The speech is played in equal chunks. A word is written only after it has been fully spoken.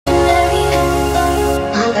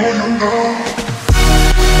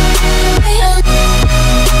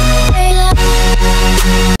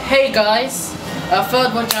Hey guys,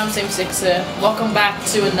 Third One Jam Same Six here. Welcome back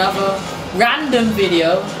to another random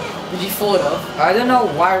video that you thought of. I don't know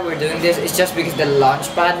why we're doing this. It's just because the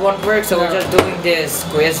launchpad won't work, so we're just doing this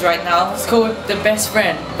quiz right now. It's called The Best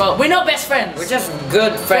Friend, but we're not best friends. We're just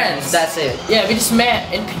good friends. That's it. Yeah, we just met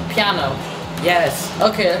in piano. Yes.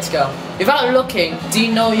 Okay, let's go. Without looking, do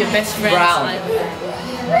you know your best friend? Brown.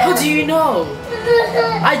 How do you know?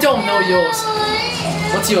 I don't know yours.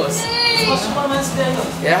 What's yours?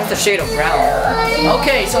 It has the shade of brown.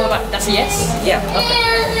 Okay, so that's a yes? Yeah. Okay.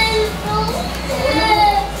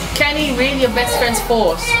 Can he read your best friend's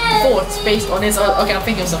thoughts based on his... okay, I'm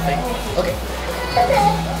thinking of something. Okay.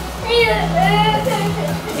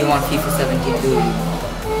 You want FIFA 17, do you?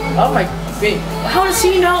 Oh my... Wait, how does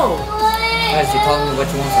he know? Because you told me what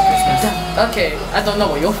you want for Christmas. Okay, I don't know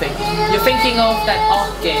what you're thinking. You're thinking of that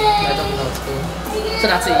art game. I don't know what's called. So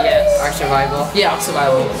that's a yes. Ark Survival? Yeah, Ark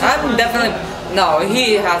Survival. I'm definitely... No,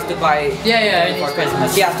 he has to buy Yeah, for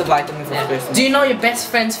Christmas. He has to buy to me for Christmas. Do you know your best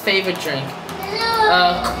friend's favorite drink?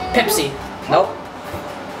 Pepsi. Nope.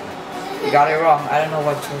 You got it wrong. I don't know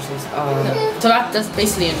what yours is. So that's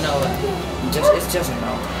basically a no. It's just a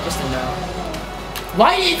no. Just a no.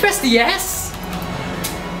 Why did you press the yes?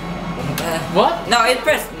 What? No, it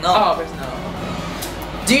pressed no. Oh, press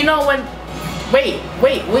no. Do you know when... Wait.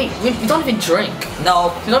 You don't even drink.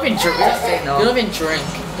 No. You don't even drink. Just say no. You don't even drink.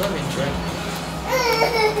 You don't even drink.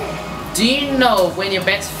 Do you know when your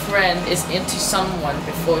best friend is into someone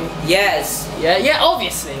before you... Yes. Yeah,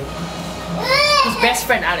 obviously. His best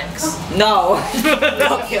friend Alex. No.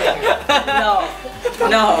 Don't kill me. No.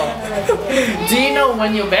 No. Do you know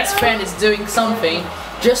when your best friend is doing something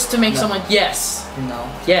just to make someone... Yes. No.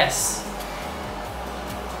 Yes.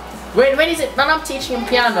 When I'm teaching him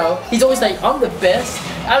piano, he's always like, I'm the best.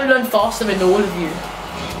 I learn faster than all of you.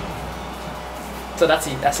 So that's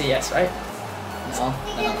a yes, right? No.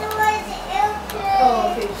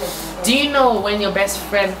 Do you know when your best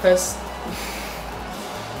friend first...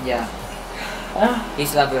 Yeah.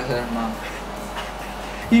 He's love with her mom.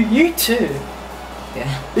 You too?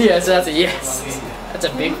 Yeah. Yeah, so that's a yes. That's a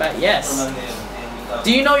big fat yes.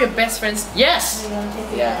 Do you know your best friend's... Yes!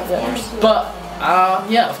 Yeah, of course. But,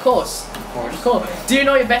 yeah, of course. Of course. Cool. Do you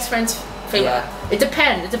know your best friend's favorite? Yeah. It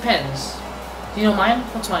depends. Do you know mine?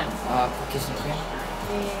 What's mine? Cookies and cream.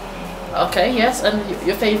 Okay, yes, and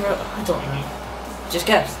your favorite? I don't know. Just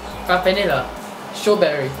guess. Vanilla,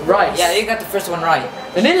 strawberry, rice. Yeah, you got the first one right.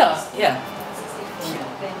 Vanilla? Yeah.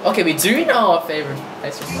 Okay, we do know our favorite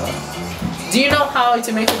ice cream flavor. Do you know how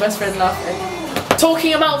to make your best friend laugh?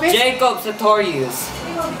 Talking about this? Jacob Sartorius.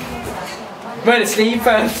 We're the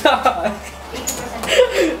sleeper.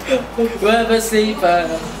 We're the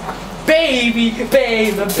sleeper. Baby.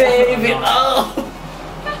 Oh.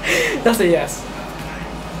 That's a yes.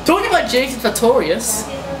 Talking about Jacob Sartorius.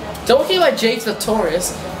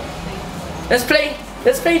 Let's play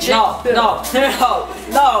No.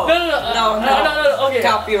 Okay.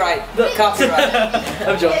 Copyright.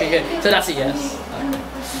 I'm joking. Okay. So that's a yes.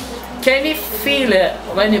 Can you feel it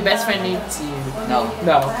when your best friend needs you? No.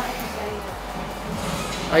 No.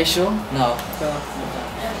 Are you sure? No.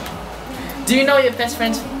 Do you know your best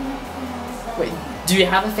friend's... Wait, do you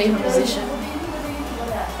have a favorite musician?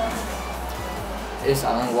 Is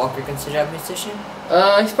Alan Walker considered a musician?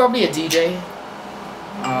 He's probably a DJ.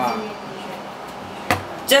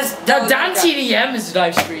 Just The Dan TDM is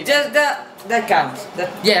live stream. Just that counts.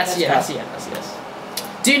 Yes.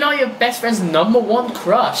 Do you know your best friend's #1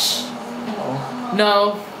 crush? No.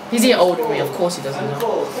 No. He's a year older than me, of course he doesn't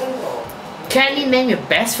know. Can you name your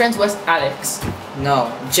best friend's worst Alex?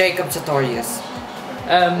 No. Jacob Sartorius.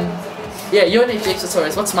 Yeah, your name is Jacob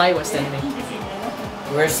Sartorius. What's my worst enemy?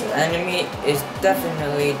 Worst enemy is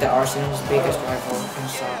definitely the Arsenal's biggest rival in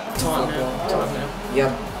Tottenham.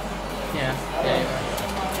 Yep. Yeah, you're right.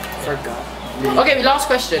 Forgot. Okay, last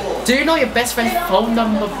question. Do you know your best friend's phone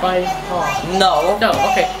number by heart? No. No,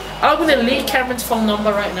 okay. I'm gonna leak Cameron's phone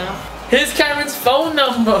number right now. Here's Cameron's phone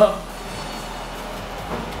number.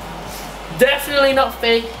 Definitely not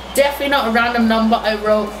fake. Definitely not a random number I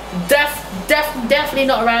wrote. Definitely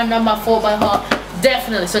not a random number I thought by heart.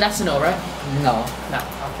 Definitely. So that's a no, right? No. No.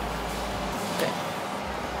 Okay.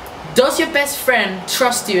 Does your best friend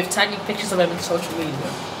trust you with tagging pictures of him in social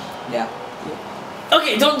media? Yeah.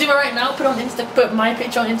 Okay, don't do it right now. Put my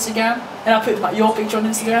picture on Instagram, and I'll put your picture on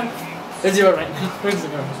Instagram. Let's do it right now.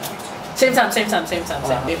 Instagram. Same time.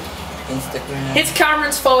 Instagram. It's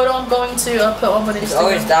Cameron's photo. I'm going to put on Instagram. It's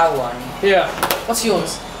always that one. Yeah. What's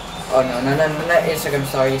yours? Oh no, Instagram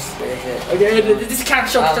stories. Okay, this camera.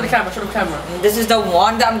 Show the camera. This is the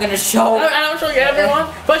one that I'm gonna show. And I'm showing everyone,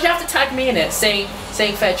 but you have to tag me in it, saying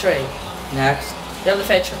fair trade. Next. You have the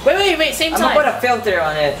picture. Wait, same I'm time. gonna put a filter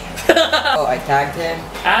on it. Oh, I tagged him.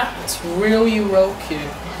 At RealYuRoku.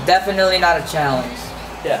 Definitely not a challenge.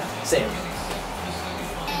 Yeah, same.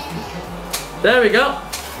 There we go.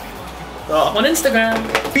 Oh, on Instagram.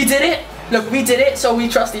 We did it. Look, we did it, so we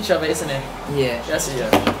trust each other, isn't it? Yeah. Yes,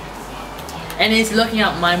 yeah. And he's looking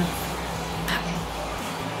at my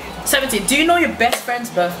 17. Do you know your best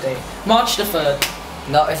friend's birthday? March the 3rd.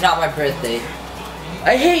 No, it's not my birthday.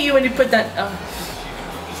 I hate you when you put that. I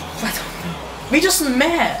don't know. We just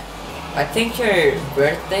met. I think your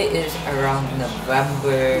birthday is around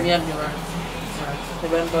November. Yeah, you're right.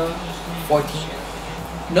 November 14th.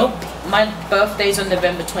 Nope, my birthday's on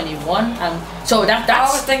November 21, and so that's. I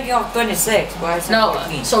was thinking of 26. Why is it no.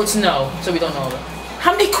 14? So it's no. So we don't know.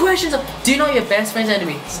 How many questions? Do you know your best friend's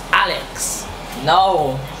enemies? Alex.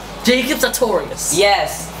 No. Jacob Sartorius.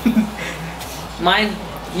 Yes. Mine.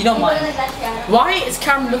 You know mine. Why is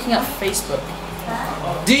Cameron looking at Facebook?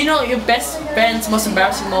 Do you know your best friend's most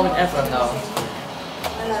embarrassing moment ever? No.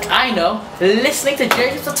 I know. Listening to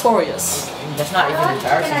Jacob Sartorius. That's not even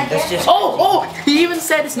embarrassing. That's just. Oh! He even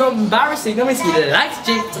said it's not embarrassing. That means he likes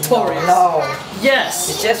Jacob Sartorius. No. Yes.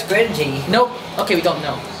 It's just cringy. Nope. Okay, we don't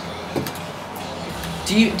know.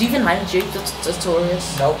 Do you even like Jacob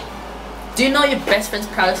Sartorius? Nope. Do you know your best friend's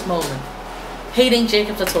proudest moment? Hating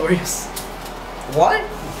Jacob Sartorius. What?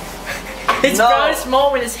 His No. proudest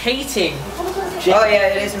moment is hating. Oh yeah,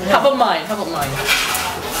 it is. How about mine? How about mine?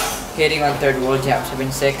 Hitting on third world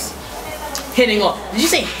championships. Hitting on. Did you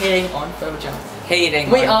say hitting on third jump? Hating.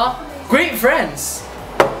 We on. are great friends.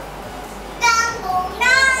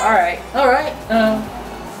 Alright. Alright.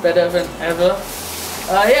 Better than ever.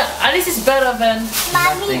 Yeah, at least it's better than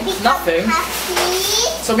nothing.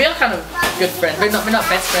 So we are kind of good friends. We're not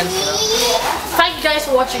best friends, you know. Thank you guys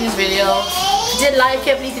for watching this video. If you did like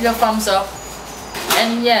it, please give it a thumbs up.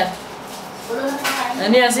 And yeah.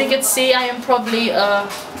 And yeah, as you can see, I am probably yeah.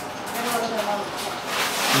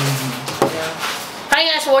 Thank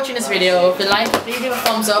you guys for watching this video. If you like it, please give it a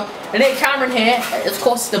thumbs up. And then Cameron here, of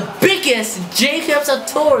course, the biggest Jacob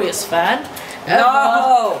Sartorius fan.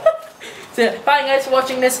 No. So thank you guys for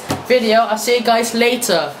watching this video. I'll see you guys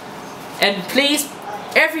later. And please,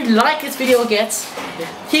 every like this video gets,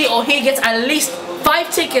 he gets at least 5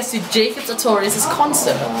 tickets to Jacob Sartorius'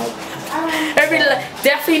 concert.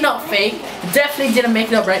 Definitely not fake. Definitely didn't make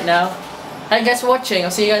it up right now. Thank you guys for watching.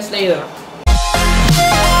 I'll see you guys later.